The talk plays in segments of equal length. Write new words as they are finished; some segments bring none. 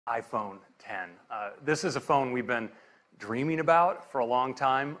iPhone 10. This is a phone we've been dreaming about for a long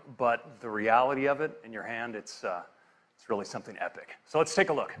time, but the reality of it in your hand, it's really something epic. So let's take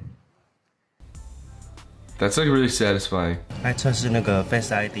a look. That's like really satisfying. 来测试那个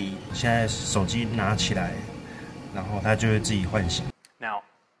Face ID， 现在手机拿起来，然后它就会自己唤醒。Now,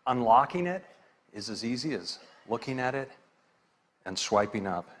 unlocking it is as easy as looking at it and swiping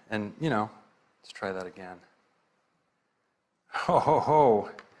up. And, you know, let's try that again. Ho, ho, ho.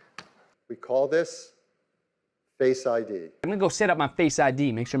 We call this Face ID. I'm gonna go set up my Face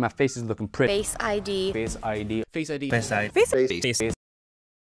ID, make sure my face is looking pretty. Face ID. Face ID. Face ID. Face ID. Face Face.